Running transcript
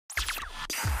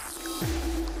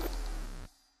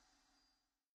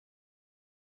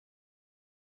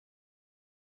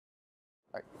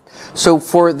So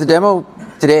for the demo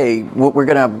today, what we're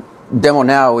going to demo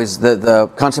now is the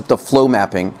concept of flow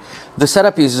mapping. The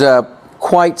setup is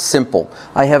quite simple.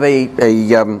 I have a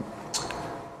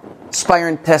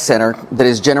Spirent test center that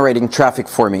is generating traffic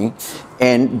for me,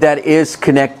 and that is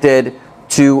connected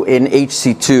to an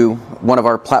HC2, one of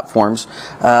our platforms.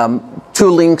 Two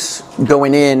links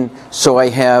going in, so I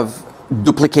have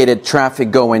duplicated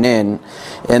traffic going in,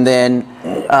 and then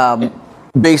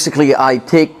basically I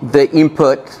take the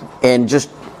input and just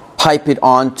pipe it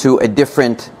onto a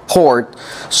different port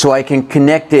so I can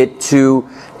connect it to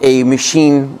a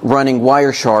machine running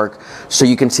Wireshark, so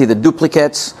you can see the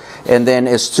duplicates, and then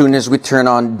as soon as we turn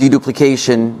on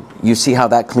deduplication, you see how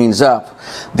that cleans up.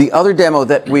 The other demo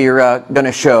that we're going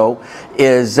to show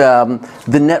is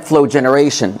the net flow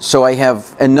generation. So I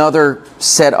have another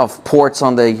set of ports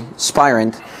on the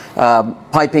Spirent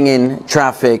piping in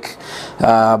traffic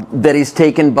that is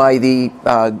taken by the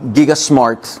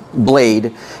GigaSmart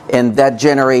blade, and that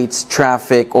generates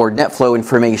traffic or net flow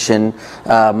information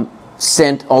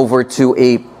sent over to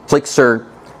a Plixer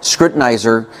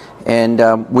scrutinizer, and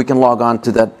we can log on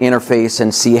to that interface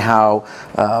and see how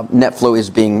net flow is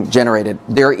being generated.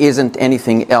 There isn't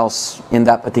anything else in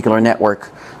that particular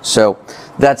network. So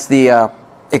that's the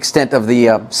extent of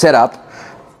the setup.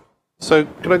 So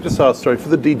can I just ask, sorry, for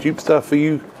the dedupe stuff, are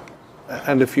you,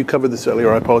 and if you covered this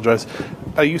earlier, I apologize,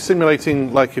 are you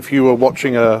simulating like if you were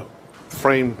watching a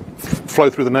frame flow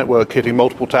through the network, hitting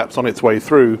multiple taps on its way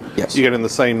through, yes, you get in the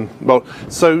same, well,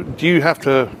 so do you have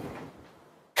to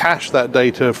cache that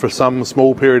data for some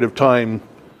small period of time?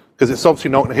 Because it's obviously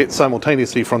not going to hit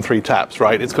simultaneously from 3 taps,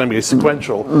 right? It's going to be a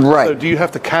sequential. Right. So do you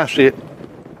have to cache it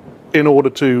in order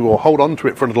to, or hold on to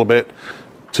it for a little bit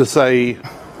to say,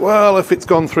 well, if it's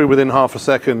gone through within half a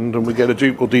second and we get a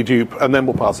dupe, we'll dedupe, and then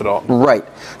we'll pass it on? Right.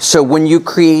 So when you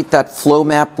create that flow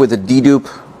map with a dedupe,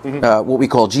 what we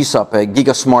call GSUP, a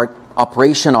GigaSmart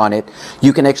operation on it,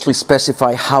 you can actually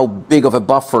specify how big of a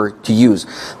buffer to use.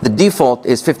 The default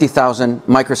is 50,000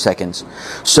 microseconds.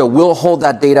 So we'll hold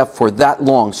that data for that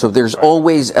long. So there's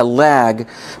always a lag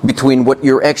between what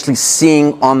you're actually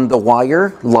seeing on the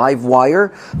wire, live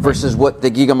wire, versus what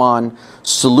the Gigamon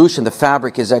solution, the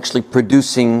fabric, is actually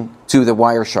producing to the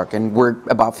Wireshark. And we're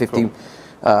about 50,000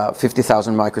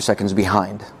 microseconds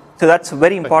behind. So that's a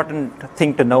very important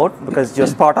thing to note, because you're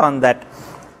spot on that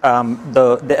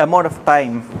the amount of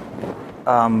time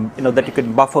that you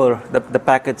can buffer the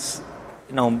packets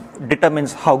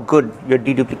determines how good your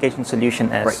deduplication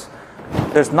solution is.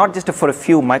 Right. There's not just for a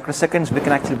few microseconds, we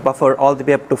can actually buffer all the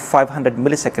way up to 500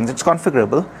 milliseconds. It's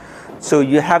configurable, so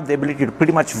you have the ability to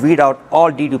pretty much read out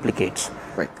all deduplicates.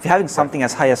 Right. If you're having something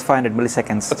as high as 500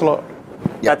 milliseconds, That's a lot.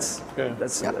 That's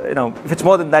if it's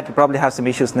more than that, you probably have some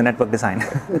issues in the network design.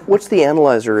 What's the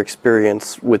analyzer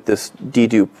experience with this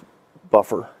dedupe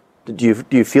buffer? Do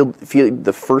you feed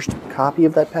the first copy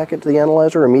of that packet to the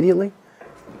analyzer immediately,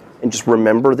 and just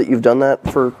remember that you've done that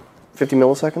for 50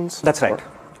 milliseconds? That's right.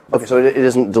 Okay, so it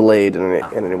isn't delayed in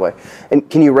any way. And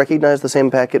can you recognize the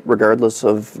same packet regardless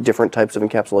of different types of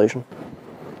encapsulation?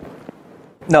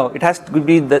 No, it has to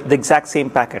be the exact same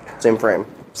packet. Same frame.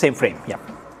 Same frame, yeah.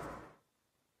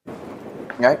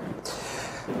 All right.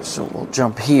 So we'll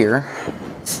jump here.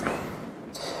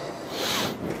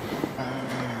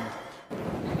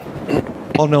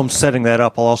 While Noam's setting that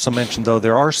up, I'll also mention, though,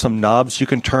 there are some knobs you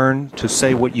can turn to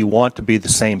say what you want to be the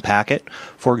same packet.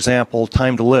 For example,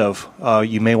 time to live,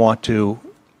 you may want to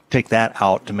take that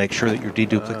out to make sure that you're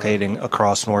deduplicating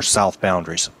across north-south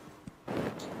boundaries.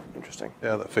 Interesting.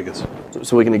 Yeah, that figures.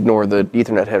 So we can ignore the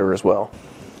Ethernet header as well,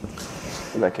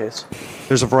 in that case?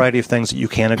 There's a variety of things that you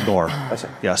can ignore. I see.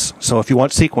 Yes. So if you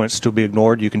want sequence to be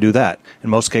ignored, you can do that. In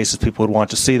most cases, people would want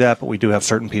to see that, but we do have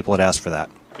certain people that ask for that.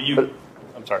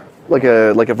 I'm sorry. Like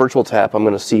a virtual tap, I'm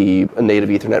going to see a native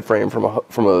Ethernet frame from a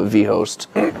vhost,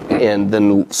 and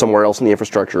then somewhere else in the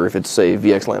infrastructure if it's, say,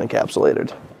 VXLAN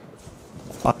encapsulated.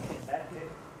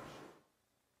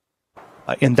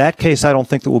 In that case, I don't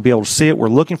think that we'll be able to see it. We're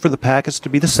looking for the packets to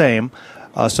be the same,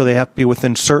 so they have to be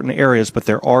within certain areas, but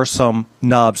there are some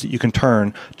knobs that you can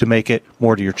turn to make it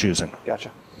more to your choosing.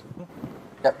 Gotcha.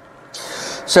 Yep.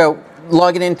 So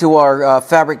logging into our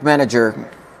Fabric Manager,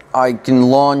 I can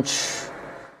launch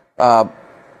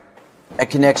a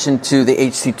connection to the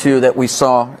HC2 that we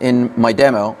saw in my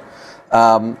demo.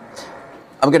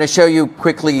 I'm going to show you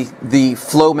quickly the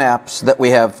flow maps that we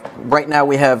have. Right now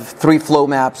we have 3 flow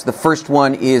maps. The first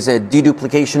one is a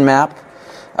deduplication map.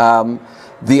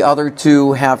 The other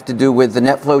 2 have to do with the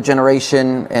net flow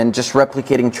generation and just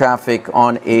replicating traffic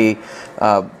on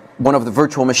one of the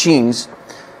virtual machines.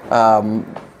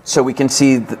 so we can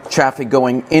see the traffic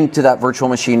going into that virtual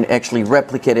machine actually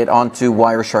replicated onto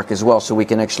Wireshark as well, so we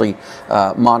can actually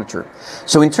monitor.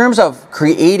 So in terms of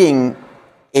creating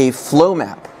a flow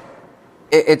map,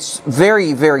 it's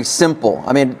very, very simple.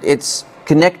 I mean, it's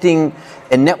connecting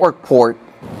a network port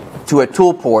to a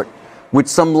tool port with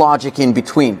some logic in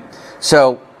between.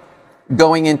 So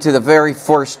going into the very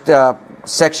first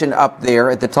section up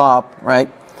there at the top,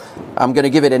 right? I'm going to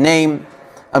give it a name.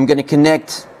 I'm going to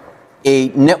connect a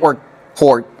network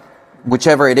port,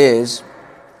 whichever it is,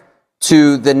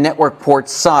 to the network port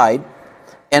side,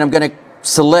 and I'm going to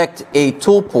select a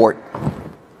tool port.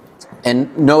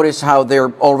 And notice how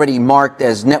they're already marked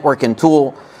as network and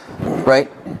tool,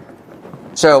 right?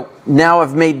 So now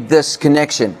I've made this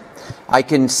connection. I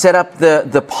can set up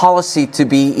the policy to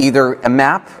be either a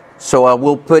map, so I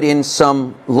will put in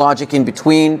some logic in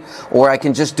between, or I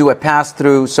can just do a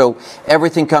pass-through, so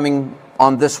everything coming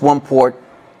on this one port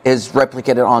is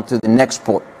replicated onto the next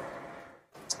port.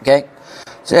 Okay?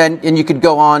 So, and you could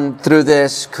go on through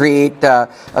this, create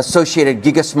associated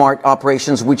GigaSmart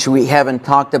operations, which we haven't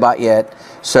talked about yet.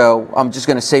 So I'm just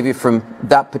going to save you from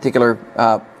that particular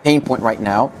pain point right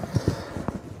now.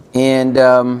 And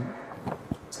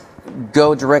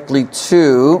go directly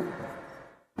to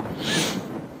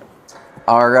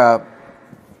our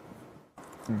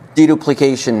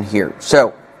deduplication here.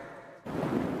 So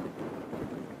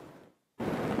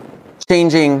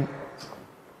changing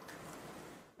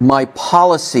my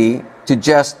policy to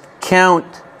just count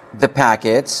the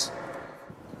packets,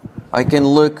 I can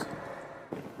look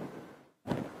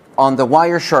on the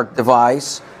Wireshark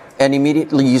device and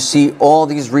immediately you see all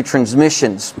these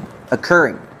retransmissions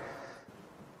occurring.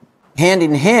 Hand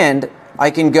in hand,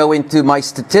 I can go into my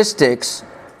statistics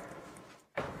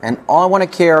and all I want to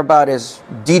care about is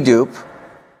dedupe.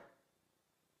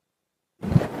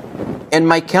 And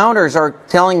my counters are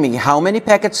telling me how many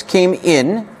packets came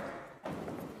in,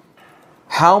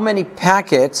 how many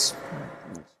packets,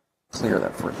 clear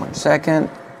that for 1 second.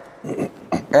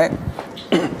 Okay.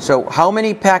 So how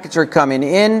many packets are coming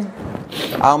in,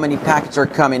 how many packets are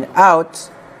coming out,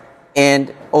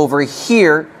 and over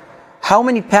here, how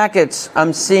many packets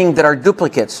I'm seeing that are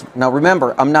duplicates. Now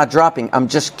remember, I'm not dropping, I'm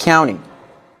just counting.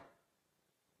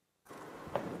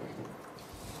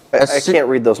 I can't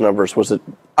read those numbers. Was it?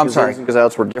 I'm sorry. Because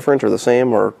outs were different or the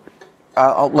same, or?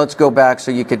 Let's go back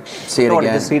so you could see it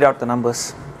again. Just read out the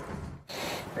numbers.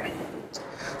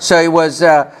 So it was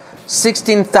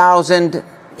 16,000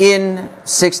 in,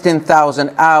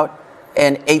 16,000 out,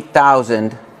 and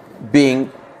 8,000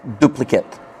 being duplicate.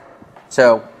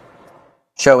 So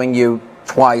showing you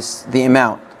twice the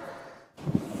amount.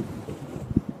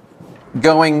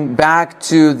 Going back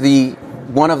to the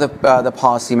one of the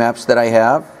policy maps that I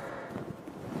have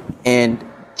and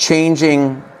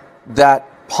changing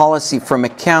that policy from a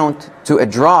count to a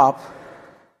drop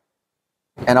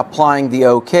and applying the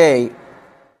OK,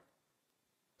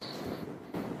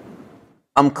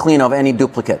 I'm clean of any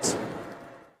duplicates.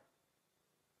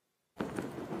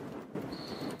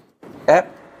 Okay.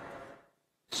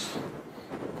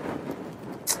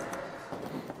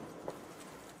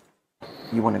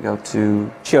 You want to go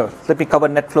to... Sure. Let me cover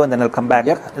NetFlow and then I'll come back.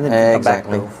 Yep, And then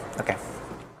exactly. Come back to, okay.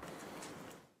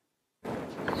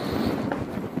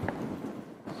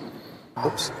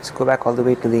 Oops. Let's go back all the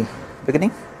way to the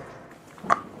beginning.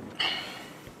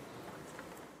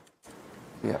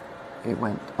 Yep. It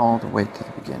went all the way to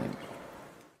the beginning.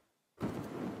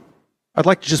 I'd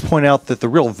like to just point out that the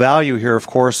real value here, of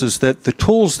course, is that the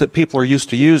tools that people are used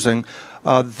to using,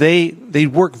 they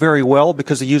work very well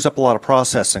because they use up a lot of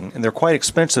processing, and they're quite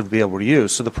expensive to be able to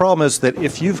use. So the problem is that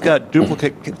if you've got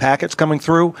duplicate packets coming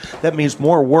through, that means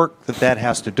more work that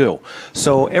has to do.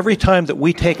 So every time that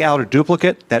we take out a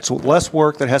duplicate, that's less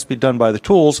work that has to be done by the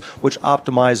tools, which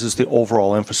optimizes the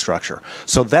overall infrastructure.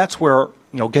 So that's where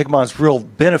Gigamon's real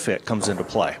benefit comes into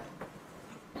play.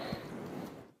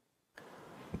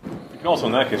 You can also,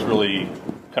 in that case, really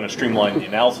kind of streamline the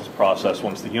analysis process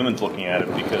once the human's looking at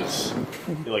it, because,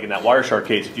 like in that Wireshark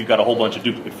case, if you've got a whole bunch of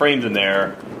duplicate frames in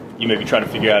there, you may be trying to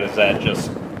figure out, is that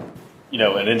just,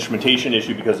 an instrumentation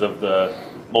issue because of the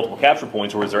multiple capture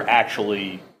points, or is there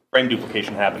actually frame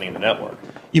duplication happening in the network?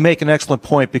 You make an excellent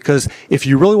point, because if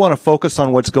you really want to focus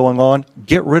on what's going on,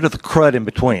 get rid of the CRUD in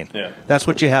between. Yeah. That's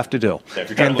what you have to do. Yeah, if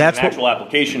you're trying to look at an actual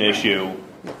application issue,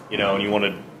 and you want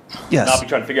to not be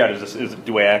trying to figure out,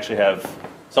 do I actually have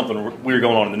something weird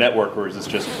going on in the network, or is this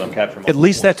just because I'm capturing? At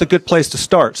least that's a good place to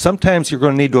start. Sometimes you're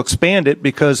going to need to expand it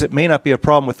because it may not be a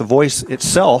problem with the voice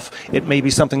itself. It may be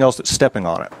something else that's stepping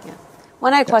on it.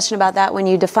 One other question about that: when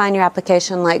you define your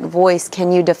application like voice,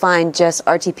 can you define just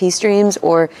RTP streams,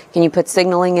 or can you put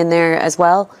signaling in there as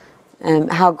well?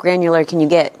 How granular can you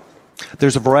get?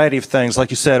 There's a variety of things. Like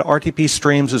you said, RTP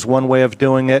streams is one way of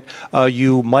doing it.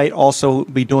 You might also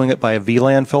be doing it by a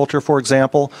VLAN filter, for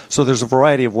example. So there's a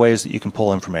variety of ways that you can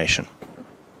pull information.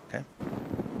 Okay.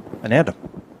 Ananda.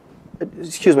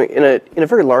 Excuse me, in a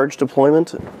very large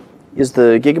deployment, is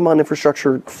the Gigamon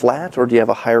infrastructure flat, or do you have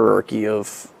a hierarchy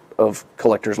of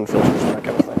collectors and filters and that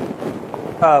kind of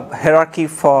thing? Hierarchy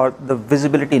for the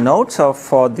visibility nodes or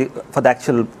for the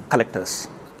actual collectors?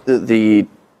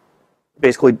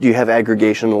 Basically, do you have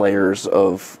aggregation layers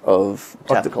of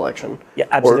the collection? Yeah,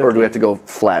 absolutely. Or do we have to go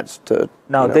flat to?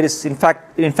 No, there is in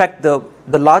fact the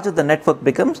larger the network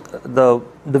becomes, the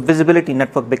visibility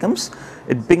network becomes,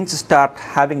 it begins to start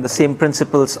having the same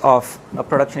principles of a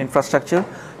production infrastructure.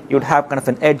 You would have kind of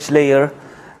an edge layer,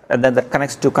 and then that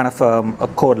connects to kind of a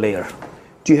core layer.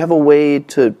 Do you have a way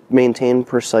to maintain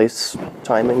precise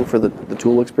timing for the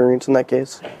tool experience in that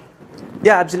case?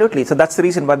 Yeah, absolutely. So that's the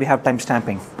reason why we have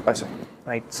timestamping. I see.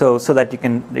 Right. So that you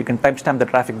can timestamp the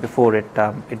traffic before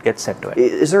it gets set to it.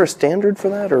 Is there a standard for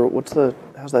that, or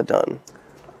how's that done?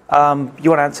 You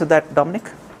want to answer that, Dominic?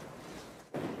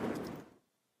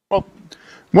 Well,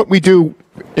 what we do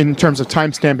in terms of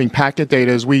timestamping packet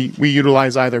data is we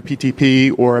utilize either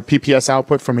PTP or a PPS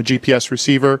output from a GPS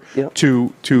receiver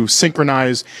to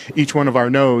synchronize each one of our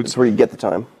nodes. That's where you get the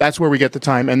time. That's where we get the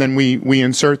time, and then we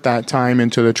insert that time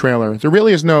into the trailer. There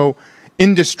really is no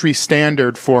industry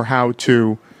standard for how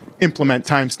to implement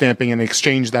timestamping and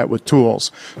exchange that with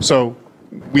tools. So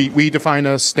we define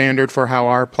a standard for how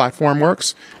our platform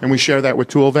works, and we share that with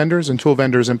tool vendors, and tool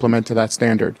vendors implement to that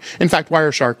standard. In fact,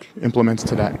 Wireshark implements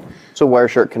to that. So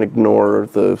Wireshark can ignore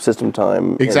the system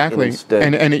time. Exactly,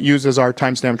 and it uses our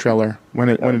timestamp trailer when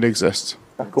it exists.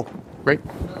 Cool. Great.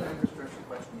 Another infrastructure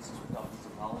question. This is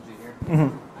with topology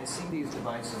here. I see these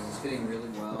devices fitting really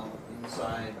well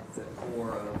inside the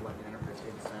core of like an enterprise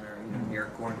data center, near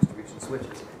core and distribution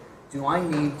switches. Do I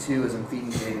need to, as I'm feeding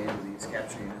data into these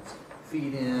capture units,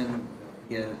 feed in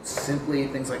simply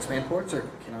things like span ports, or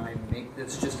can I make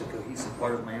this just a cohesive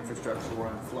part of my infrastructure where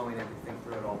I'm flowing everything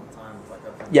through it all the time?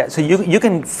 Yeah, so you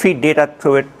can feed data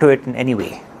to it in any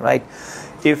way, right?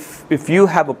 If you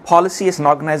have a policy as an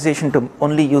organization to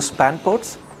only use span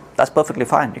ports, that's perfectly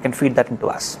fine. You can feed that into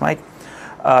us, right?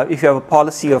 If you have a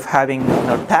policy of having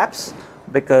taps,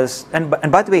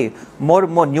 and by the way, more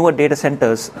and more newer data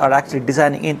centers are actually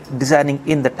designing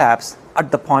in the taps at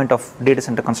the point of data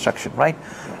center construction, right?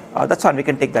 That's fine. We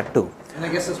can take that too. And I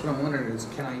guess that's what I'm wondering is,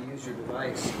 can I use your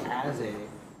device as a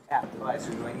tap device,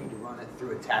 or do I need to run it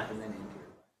through a tap and then into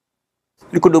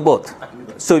it? You could do both.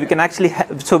 So we can actually,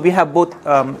 so we have both.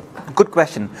 Good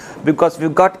question, because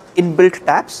we've got inbuilt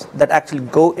taps that actually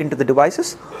go into the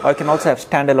devices, or you can also have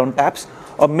standalone taps,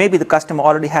 or maybe the customer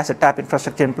already has a tap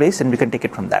infrastructure in place, and we can take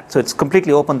it from that. So it's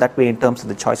completely open that way in terms of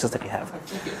the choices that you have.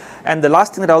 And the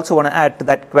last thing that I also want to add to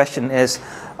that question is,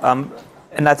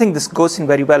 and I think this goes in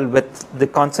very well with the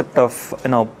concept of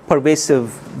pervasive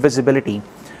visibility.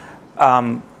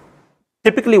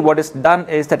 Typically, what is done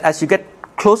is that as you get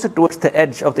closer towards the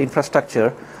edge of the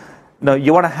infrastructure,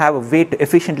 you want to have a way to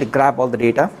efficiently grab all the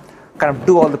data, kind of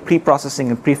do all the pre-processing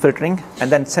and pre-filtering,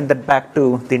 and then send that back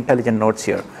to the intelligent nodes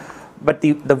here. But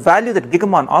the value that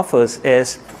Gigamon offers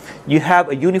is you have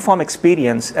a uniform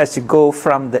experience as you go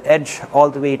from the edge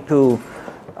all the way to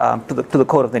the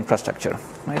core of the infrastructure,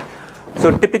 right?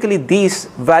 So typically these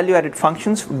value-added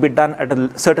functions will be done at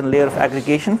a certain layer of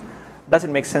aggregation.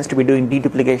 Doesn't make sense to be doing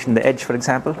deduplication in the edge, for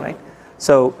example, right?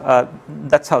 So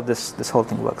that's how this whole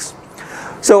thing works.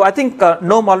 So I think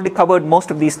Noam already covered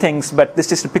most of these things, but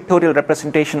this is a pictorial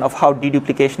representation of how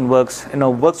deduplication works.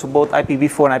 Works for both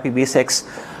IPv4 and IPv6,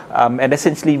 and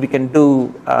essentially we can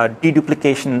do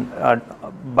deduplication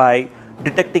by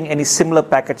detecting any similar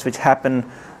packets which happen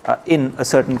in a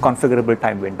certain configurable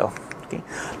time window. Okay.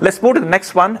 Let's move to the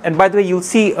next one. And by the way, you'll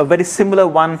see a very similar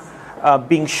one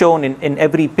being shown in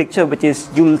every picture, which is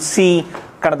you'll see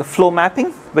kind of the flow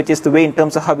mapping, which is the way in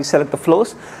terms of how we select the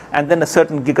flows, and then a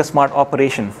certain GigaSmart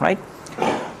operation, right?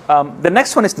 The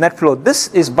next one is NetFlow. This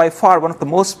is by far one of the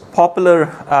most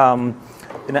popular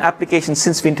applications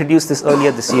since we introduced this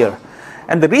earlier this year.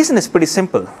 And the reason is pretty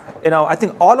simple. I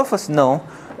think all of us know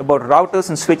about routers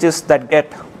and switches that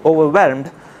get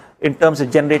overwhelmed in terms of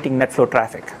generating NetFlow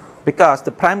traffic, because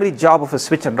the primary job of a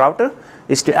switch and router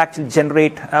is to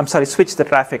actually switch the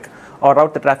traffic or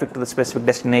route the traffic to the specific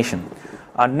destination.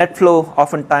 NetFlow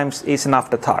oftentimes is an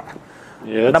afterthought.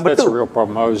 Yeah, that's a real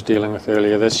problem I was dealing with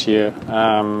earlier this year.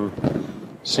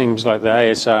 Seems like the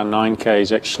ASR 9K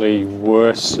is actually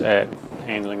worse at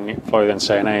handling NetFlow than,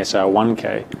 say, an ASR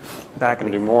 1K. Exactly. I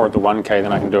can do more at the 1K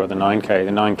than I can do at the 9K.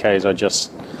 The 9Ks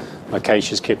my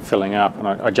caches kept filling up, and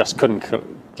I just couldn't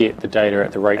get the data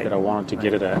at the rate that I wanted to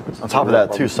get it at. On top of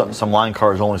that, too, some line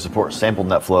cards only support sampled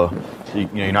net flow, so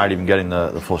you're not even getting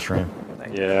the full stream.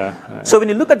 Yeah. So when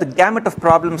you look at the gamut of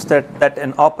problems that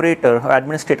an operator or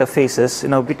administrator faces,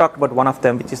 we talked about one of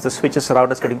them, which is the switches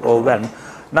routers getting overwhelmed.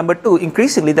 Number two,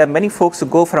 increasingly there are many folks who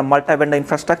go for a multi-vendor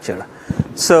infrastructure.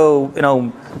 So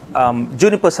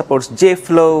Juniper supports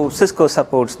JFlow, Cisco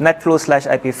supports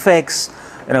NetFlow/IPFix.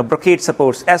 Brocade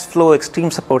supports S-Flow,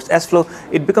 Extreme supports S-Flow.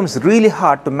 It becomes really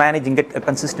hard to manage and get a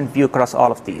consistent view across all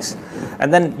of these.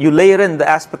 And then you layer in the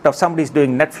aspect of somebody's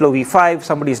doing NetFlow v5,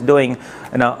 somebody's doing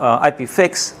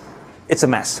IPFix. It's a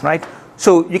mess, right?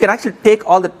 So you can actually take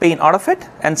all that pain out of it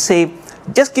and say,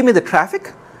 just give me the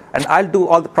traffic, and I'll do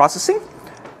all the processing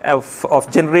of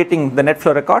generating the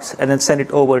NetFlow records, and then send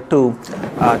it over to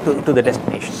the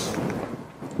destination.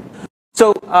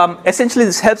 So essentially,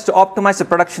 this helps to optimize the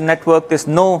production network. There's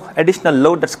no additional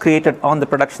load that's created on the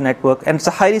production network, and it's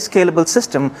a highly scalable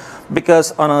system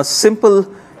because on a simple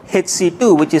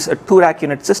HC2, which is a 2-rack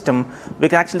unit system, we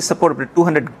can actually support up to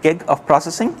 200 gig of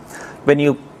processing. When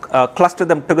you cluster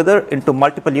them together into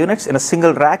multiple units in a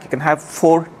single rack, you can have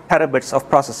 4 terabits of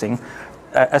processing.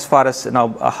 As far as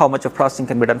how much of processing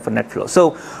can be done for NetFlow.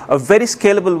 So a very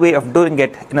scalable way of doing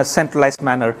it in a centralized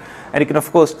manner, and you can of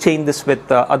course chain this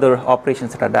with other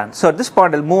operations that are done. So at this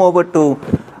point, I'll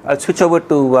switch over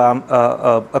to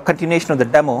a continuation of the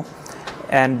demo,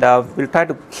 and we'll try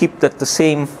to keep the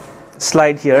same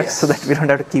slide here so that we don't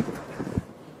have to keep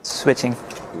switching.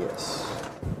 Yes.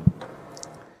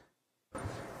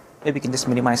 Maybe we can just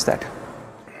minimize that.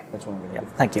 That's one way. Yeah,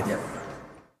 thank you. Yeah.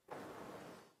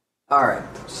 All right,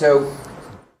 so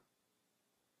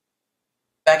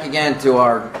back again to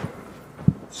our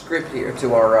script here,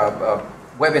 to our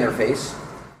web interface.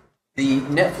 The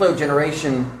NetFlow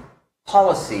generation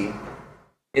policy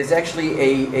is actually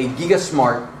a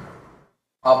GigaSmart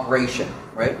operation,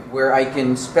 right? Where I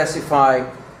can specify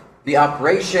the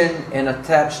operation and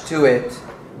attach to it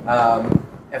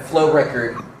a flow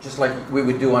record, just like we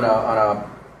would do on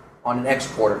an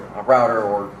exporter, a router,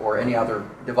 or any other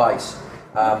device.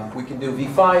 We can do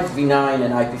V5, V9,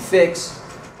 and IPFix.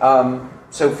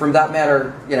 So from that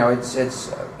matter,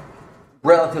 it's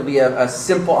relatively a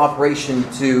simple operation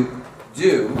to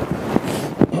do.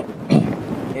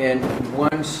 And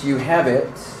once you have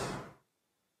it,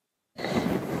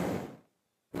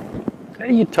 how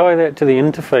do you tie that to the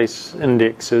interface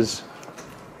indexes?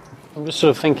 I'm just sort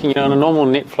of thinking, on a normal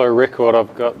NetFlow record,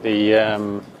 I've got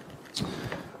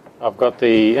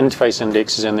the interface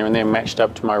indexes in there, and they're matched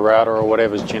up to my router or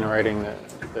whatever's generating the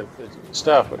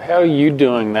stuff. But how are you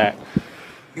doing that?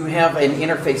 you have an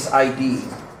interface ID,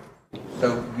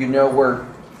 so you know where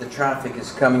the traffic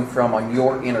is coming from on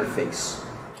your interface.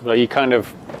 Well, you kind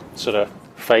of sort of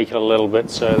fake it a little bit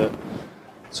so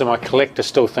my collector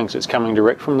still thinks it's coming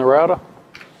direct from the router?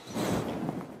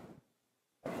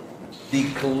 The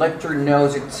collector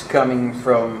knows it's coming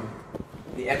from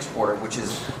the exporter, which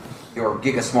is your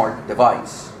GigaSmart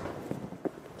device.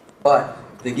 But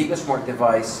the GigaSmart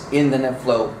device in the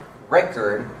NetFlow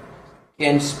record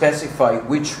can specify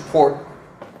which port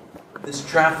this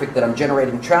traffic that I'm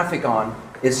generating traffic on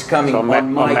is coming on my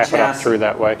map chassis. it up through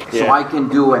that way. Yeah. So I can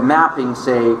do a mapping,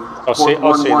 say, I'll see the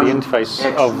interface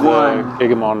of the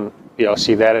Gigamon. Yeah, I'll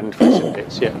see that interface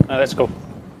index. Yeah, no, that's cool.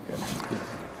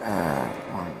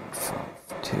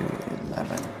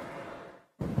 152.11.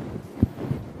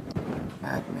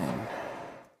 Admin.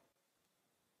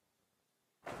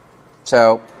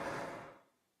 So,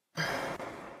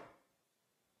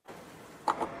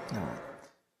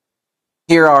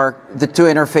 here are the two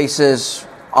interfaces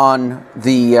on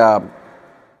the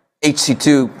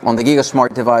HC2 on the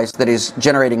GigaSmart device that is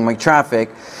generating my traffic,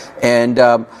 and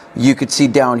you could see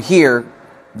down here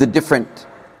the different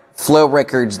flow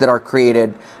records that are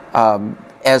created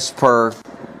as per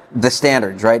the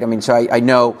standards, right? I mean, so I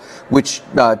know which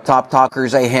top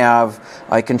talkers I have.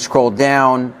 I can scroll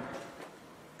down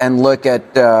and look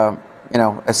at a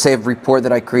saved report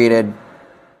that I created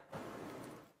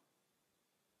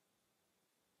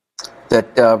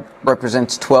that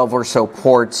represents 12 or so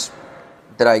ports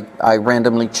that I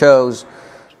randomly chose.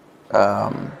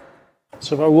 So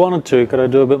if I wanted to, could I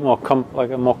do a bit more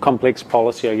a more complex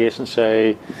policy, I guess, and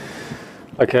say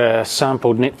like a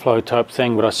sampled NetFlow type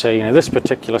thing? Would I say, this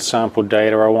particular sampled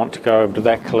data I want to go over to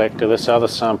that collector, this other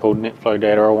sampled NetFlow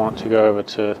data I want to go over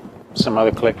to some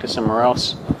other collector somewhere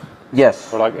else?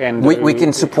 Yes. Or we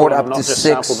can support up not to just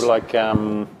 6. Sampled, like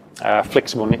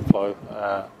flexible NetFlow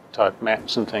type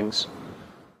maps and things.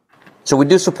 So we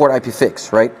do support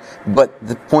IPFix, right? But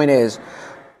the point is,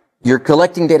 you're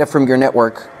collecting data from your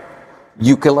network,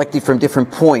 you collect it from different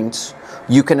points,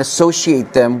 you can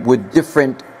associate them with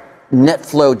different net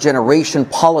flow generation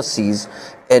policies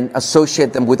and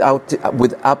associate them with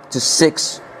up to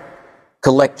 6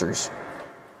 collectors,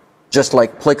 just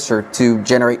like Plixer, to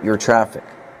generate your traffic.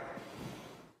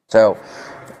 So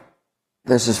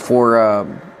this is for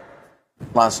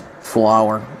last full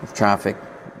hour of traffic.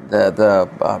 The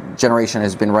generation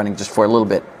has been running just for a little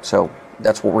bit, so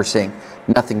that's what we're seeing.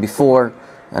 Nothing before,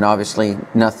 and obviously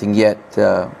nothing yet.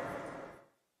 Here,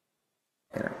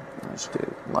 let's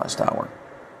do last hour.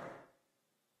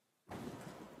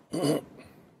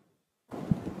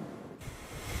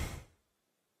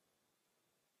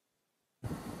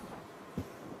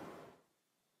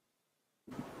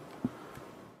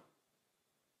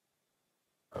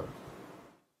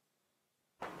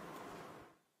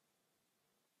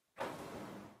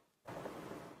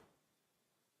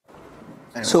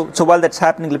 So while that's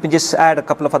happening, let me just add a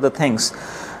couple of other things.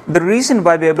 The reason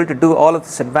why we're able to do all of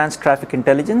this advanced traffic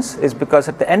intelligence is because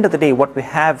at the end of the day, what we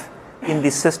have in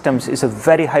these systems is a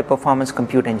very high performance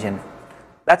compute engine.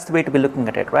 That's the way to be looking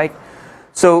at it, right?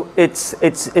 So it's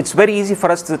very easy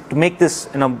for us to make this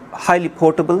highly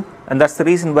portable, and that's the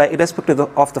reason why, irrespective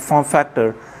of the form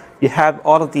factor, you have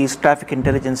all of these traffic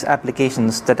intelligence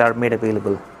applications that are made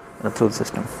available through the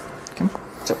system. Okay.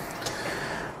 So,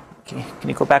 okay, can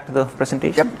you go back to the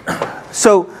presentation? Yep.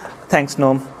 So, thanks,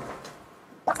 Noam.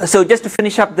 So just to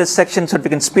finish up this section so that we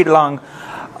can speed along,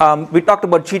 we talked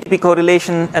about GTP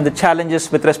correlation and the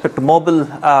challenges with respect to mobile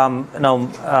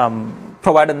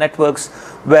provider networks,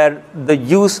 where the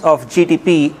use of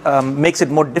GTP makes it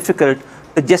more difficult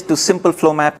to just do simple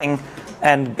flow mapping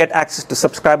and get access to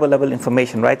subscriber level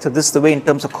information, right? So this is the way in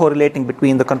terms of correlating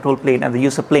between the control plane and the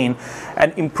user plane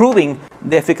and improving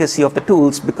the efficacy of the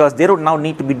tools, because they don't now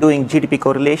need to be doing GTP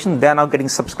correlation. They are now getting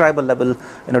subscriber level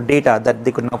data that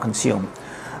they could now consume.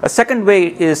 A second way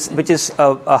is, which is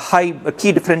a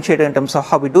key differentiator in terms of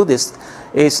how we do this,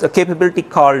 is a capability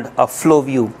called a flow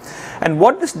view. And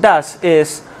what this does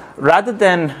is, rather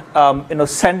than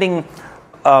sending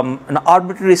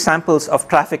arbitrary samples of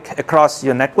traffic across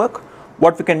your network,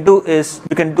 what we can do is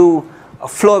we can do a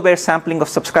flow-aware sampling of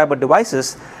subscriber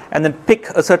devices and then pick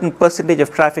a certain percentage of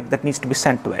traffic that needs to be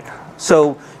sent to it.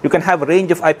 So you can have a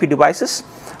range of IP devices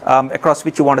across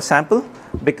which you want to sample,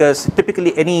 because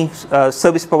typically any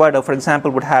service provider, for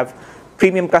example, would have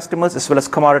premium customers as well as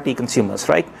commodity consumers,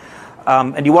 right?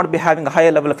 And you want to be having a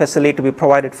higher level of SLA to be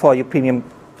provided for your premium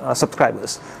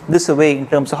subscribers. This is a way in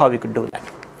terms of how we could do that.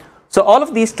 So all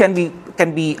of these can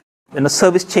be in a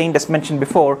service chain, as mentioned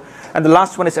before. And the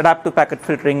last one is adaptive packet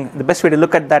filtering. The best way to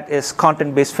look at that is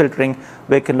content-based filtering,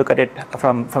 where you can look at it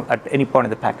from at any point in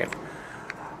the packet.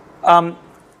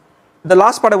 The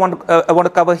last part I want to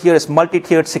cover here is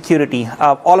multi-tiered security.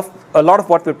 A lot of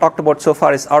what we've talked about so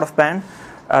far is out of band.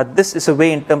 This is a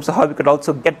way in terms of how we could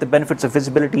also get the benefits of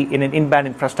visibility in an in-band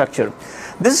infrastructure.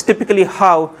 This is typically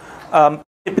how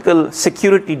typical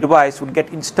security device would get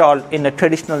installed in a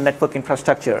traditional network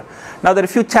infrastructure. Now, there are a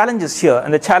few challenges here,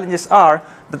 and the challenges are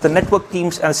that the network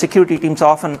teams and security teams are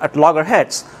often at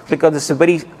loggerheads, because it's a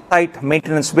very tight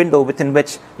maintenance window within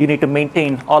which you need to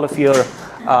maintain all of your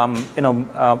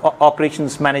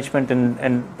operations management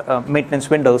and maintenance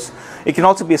windows. It can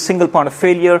also be a single point of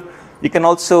failure. You can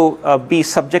also be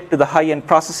subject to the high-end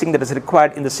processing that is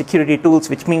required in the security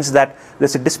tools, which means that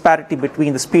there's a disparity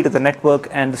between the speed of the network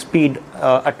and the speed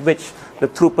at which the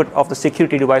throughput of the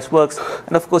security device works.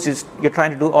 And of course, you're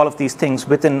trying to do all of these things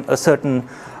within a certain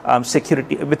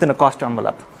within a cost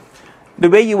envelope. The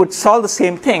way you would solve the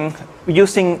same thing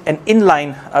using an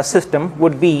inline system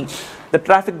would be the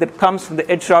traffic that comes from the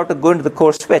edge router going to the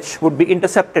core switch would be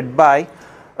intercepted by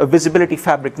a visibility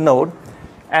fabric node.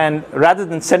 And rather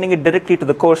than sending it directly to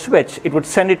the core switch, it would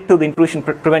send it to the intrusion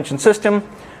prevention system.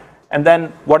 And then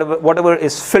whatever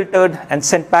is filtered and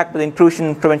sent back to the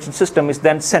intrusion prevention system is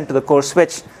then sent to the core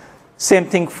switch. Same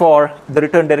thing for the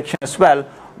return direction as well.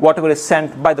 Whatever is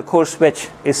sent by the core switch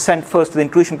is sent first to the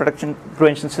intrusion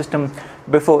prevention system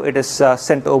before it is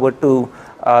sent over to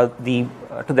the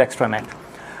extranet.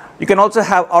 You can also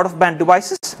have out-of-band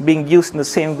devices being used in the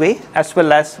same way, as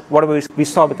well as whatever we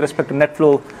saw with respect to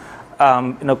NetFlow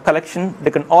collection.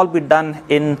 They can all be done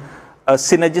in a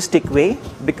synergistic way,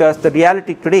 because the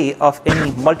reality today of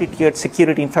any multi-tiered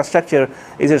security infrastructure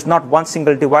is there's not one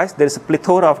single device. There's a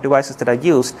plethora of devices that are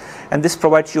used, and this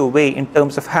provides you a way in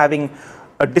terms of having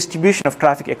a distribution of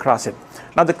traffic across it.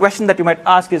 Now, the question that you might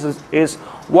ask is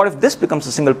what if this becomes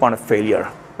a single point of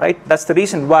failure, right? That's the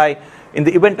reason why in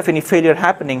the event of any failure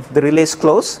happening, the relays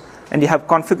close, and you have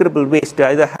configurable ways to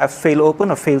either have fail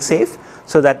open or fail safe,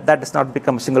 so that that does not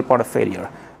become a single point of failure.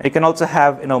 And you can also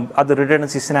have other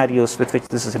redundancy scenarios with which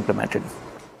this is implemented.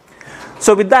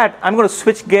 So with that, I'm going to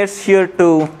switch gears here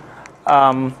to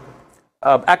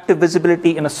active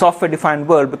visibility in a software-defined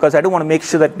world, because I do want to make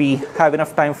sure that we have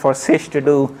enough time for Sesh to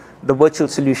do the virtual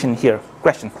solution here.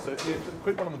 Question? So, a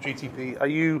quick one on the GTP. Are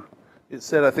you? It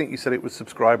said, I think you said it was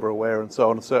subscriber aware and so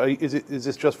on. So, is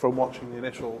this just from watching the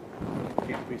initial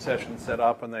GTP session set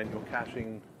up, and then you're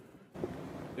caching,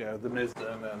 the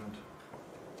MISDN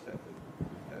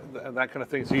and that kind of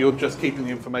thing? So you're just keeping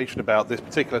the information about this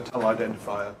particular tunnel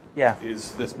identifier. Yeah.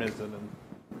 Is this MISDN and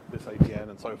this APN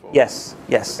and so forth? Yes.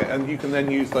 Yes. Okay. And you can then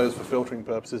use those for filtering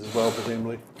purposes as well,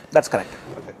 presumably. That's correct.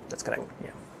 Okay. That's correct.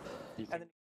 Yeah.